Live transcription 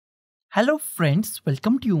Hello friends,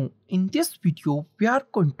 welcome to you. In this video, we are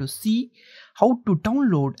going to see how to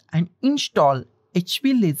download and install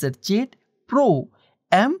HP LaserJet Pro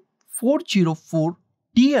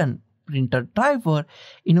M404dn printer driver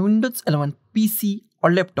in Windows 11 PC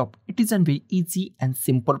or laptop. It is a very easy and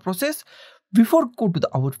simple process. Before go to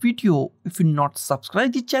our video, if you not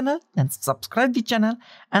subscribe the channel, then subscribe the channel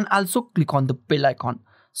and also click on the bell icon.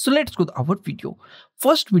 So let's go to our video.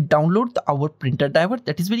 First, we download our printer driver.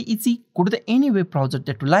 That is very easy. Go to any web browser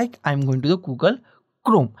that you like. I'm going to the Google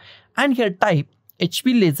Chrome and here type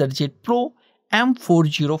HP LaserJet Pro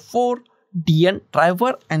M404dn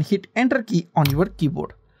driver and hit enter key on your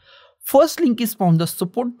keyboard. First link is from the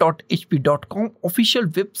support.hp.com official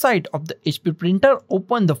website of the HP printer.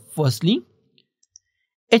 Open the first link.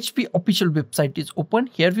 HP official website is open.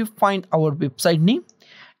 Here we find our website name,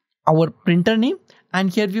 our printer name, and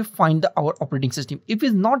here we find our operating system. If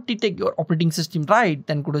it not detect your operating system right,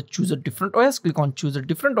 then go to choose a different OS, click on choose a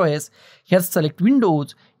different OS. Here select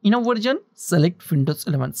Windows. In a version, select Windows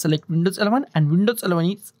 11. Select Windows 11 and Windows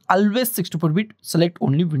 11 is always 64-bit. Select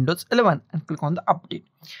only Windows 11 and click on the update.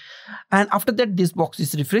 And after that, this box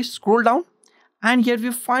is refreshed. Scroll down and here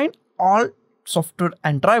we find all software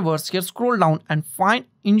and drivers. Here scroll down and find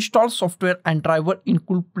install software and driver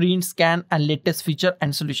include print, scan and latest feature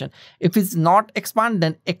and solution. If it's not expand,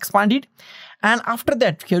 then expand it. And after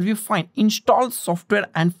that, here we find install software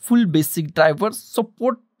and full basic drivers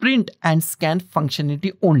support print and scan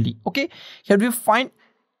functionality only. Okay, here we find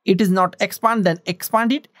it is not expand, then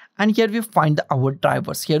expand it. And here we find our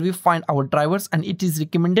drivers. Here we find our drivers and it is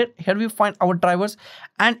recommended. Here we find our drivers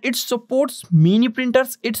and it supports mini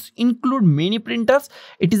printers. It's include many printers.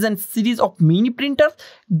 It is a series of mini printers.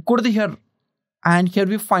 Go to here and here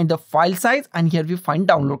we find the file size and here we find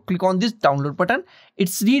download. Click on this download button.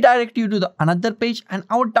 It's redirect you to the another page and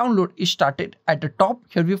our download is started at the top.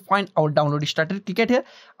 Here we find our download is started. Click at here.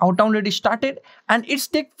 Our download is started and it's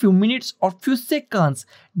take few minutes or few seconds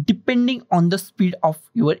depending on the speed of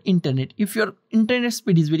your internet. If your internet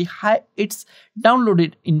speed is very high, it's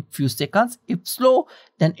downloaded in few seconds. If slow,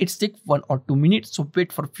 then it's take 1 or 2 minutes. So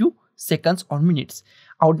wait for few seconds or minutes.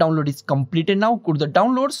 Our download is completed now. Go to the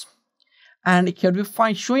downloads. And here we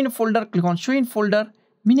find show in folder. Click on show in folder,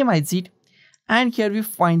 minimize it, and here we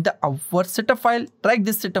find our setup file. Drag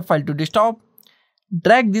this setup file to desktop,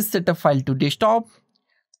 drag this setup file to desktop,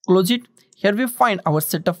 close it. Here we find our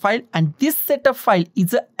setup file and this setup file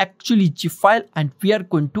is actually zip file and we are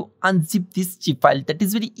going to unzip this zip file. That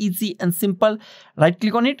is very easy and simple. Right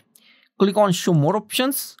click on it, click on show more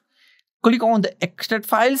options, click on the extract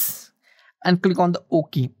files and click on the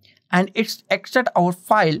OK, and it's extract our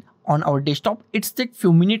file on our desktop. It's take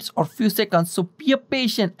few minutes or few seconds, so be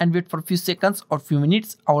patient and wait for a few seconds or few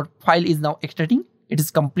minutes. Our file is now extracting. It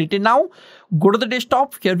is completed now. Go to the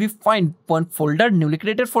desktop. Here we find one folder, newly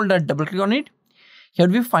created folder. Double click on it. Here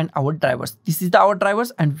we find our drivers. This is our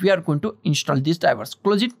drivers and we are going to install these drivers.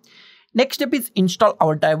 Close it. Next step is install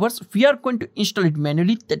our drivers. We are going to install it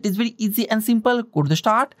manually. That is very easy and simple. Go to the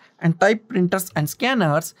start and type printers and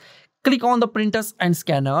scanners. Click on the printers and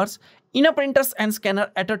scanners. In a printers and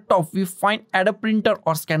scanner at the top, we find add a printer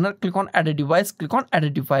or scanner. Click on add a device. Click on add a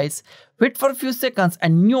device. Wait for a few seconds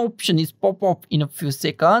and new option is pop up in a few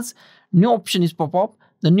seconds. New option is pop up.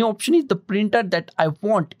 The new option is the printer that I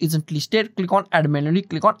want isn't listed. Click on add manually.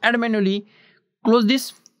 Click on add manually. Close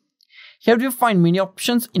this. Here we find many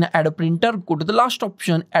options in add a printer. Go to the last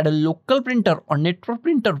option, add a local printer or network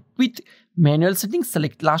printer with manual settings.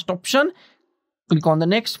 Select last option. Click on the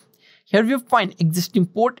next. Here we find existing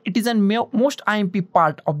port. It is a most IMP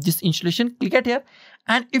part of this installation. Click at here.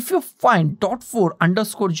 And if you find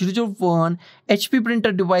 .4_001 HP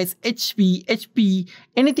printer device, HP,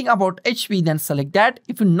 anything about HP, then select that.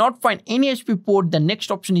 If you not find any HP port, the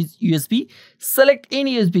next option is USB. Select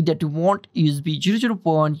any USB that you want. USB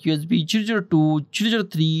 001, USB 002,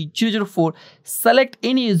 003, 004. Select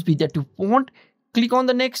any USB that you want. Click on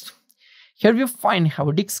the next. Here we find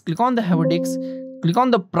have disk. Click on the have disk. Click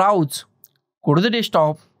on the browse. Go to the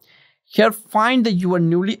desktop. Here find your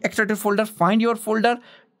newly extracted folder. Find your folder,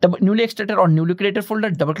 newly extracted or newly created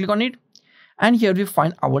folder. Double click on it. And here we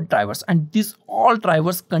find our drivers. And these all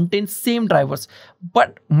drivers contain same drivers.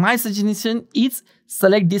 But my suggestion is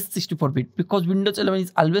select this 64-bit because Windows 11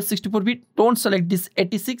 is always 64-bit. Don't select this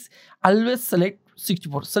 86. Always select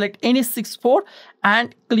 64. Select any 64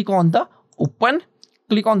 and click on the open.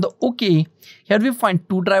 Click on the OK. Here we find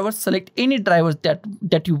two drivers. Select any drivers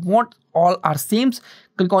that you want. All are same.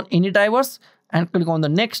 Click on any drivers and click on the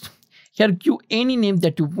next. Here give any name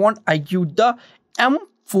that you want. I give the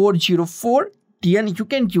M404dn. You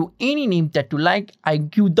can give any name that you like. I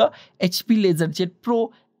give the HP LaserJet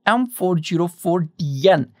Pro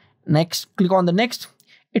M404dn. Next, click on the next.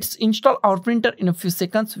 It's install our printer in a few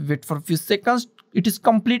seconds. Wait for a few seconds. It is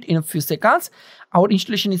complete in a few seconds. Our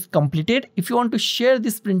installation is completed. If you want to share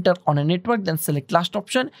this printer on a network, then select last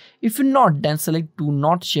option. If you not, then select do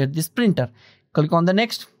not share this printer. Click on the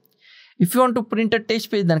next. If you want to print a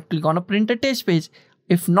test page, then click on a print a test page.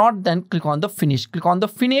 If not, then click on the finish. Click on the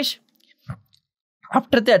finish.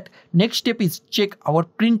 After that, next step is check our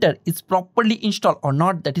printer is properly installed or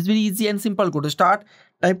not. That is very easy and simple. Go to start,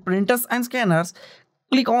 type printers and scanners.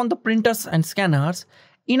 Click on the printers and scanners.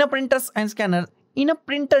 In a printers and scanner, in a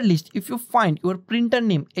printer list, if you find your printer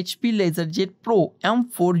name HP LaserJet Pro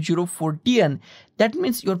M404dn, that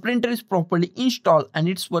means your printer is properly installed and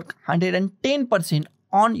it's work 110%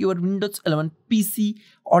 on your Windows 11 PC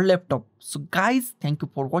or laptop. So guys, thank you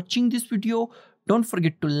for watching this video. Don't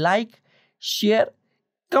forget to like, share,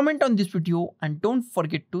 comment on this video, and don't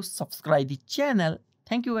forget to subscribe the channel.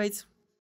 Thank you guys.